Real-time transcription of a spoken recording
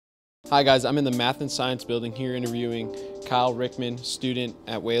Hi guys, I'm in the Math and Science building here interviewing Kyle Rickman, student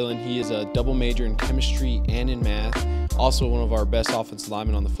at Wayland. He is a double major in chemistry and in math, also one of our best offensive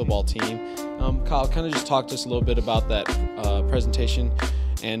linemen on the football team. Kyle, kind of just talk to us a little bit about that presentation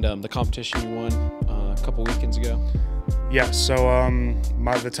and the competition you won a couple weekends ago. Yeah, so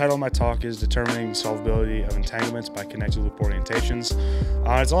the title of my talk is Determining Solvability of Entanglements by Connected Loop Orientations.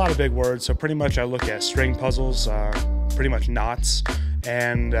 It's a lot of big words, so pretty much I look at string puzzles, pretty much knots,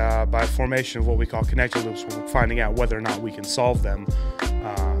 and by formation of what we call connected loops, we're finding out whether or not we can solve them,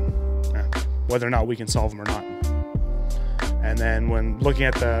 or not. And then when looking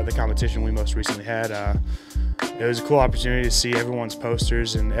at the competition we most recently had, it was a cool opportunity to see everyone's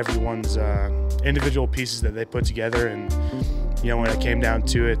posters and everyone's individual pieces that they put together. And when it came down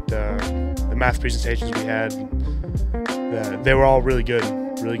to it, the math presentations we had, they were all really good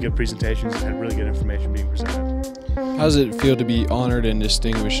presentations and had really good information being presented. How does it feel to be honored and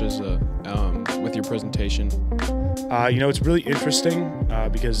distinguished as with your presentation? It's really interesting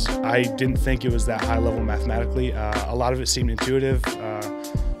because I didn't think it was that high level mathematically. A lot of it seemed intuitive.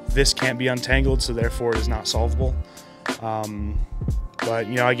 This can't be untangled, so therefore it is not solvable. But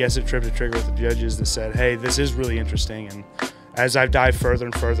I guess it tripped a trigger with the judges that said, hey, this is really interesting. And as I've dived further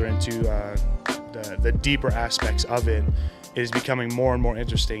and further into the deeper aspects of it, it is becoming more and more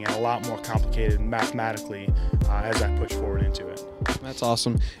interesting and a lot more complicated mathematically as I push forward into it. That's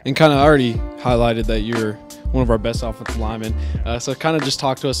awesome. And kind of already highlighted that you're one of our best offensive linemen. So kind of just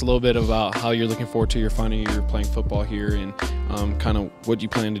talk to us a little bit about how you're looking forward to your final year playing football here and kind of what you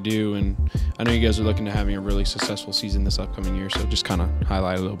plan to do. And I know you guys are looking to having a really successful season this upcoming year, so just kind of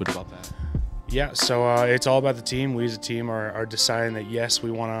highlight a little bit about that. Yeah, so it's all about the team. We as a team are deciding that yes,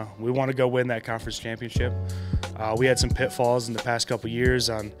 we want to go win that conference championship. We had some pitfalls in the past couple years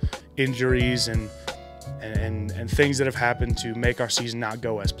on injuries and things that have happened to make our season not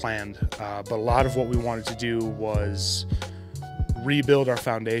go as planned. But a lot of what we wanted to do was rebuild our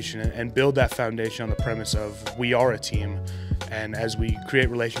foundation and build that foundation on the premise of we are a team. And as we create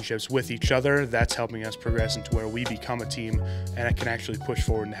relationships with each other, that's helping us progress into where we become a team and I can actually push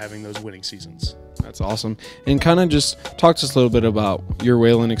forward into having those winning seasons. That's awesome. And kind of just talk to us a little bit about your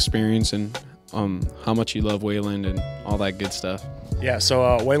Wayland experience and how much you love Wayland and all that good stuff. Yeah,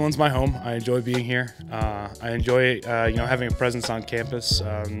 so Wayland's my home. I enjoy being here. I enjoy having a presence on campus,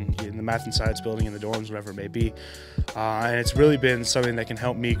 in the Math and Science building, in the dorms, whatever it may be. And it's really been something that can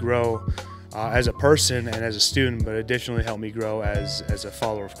help me grow as a person and as a student, but additionally help me grow as a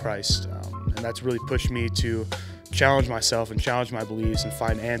follower of Christ. And that's really pushed me to challenge myself and challenge my beliefs and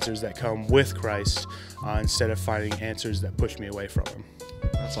find answers that come with Christ instead of finding answers that push me away from Him.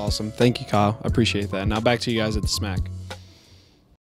 That's awesome. Thank you, Kyle. I appreciate that. Now back to you guys at the SMAC.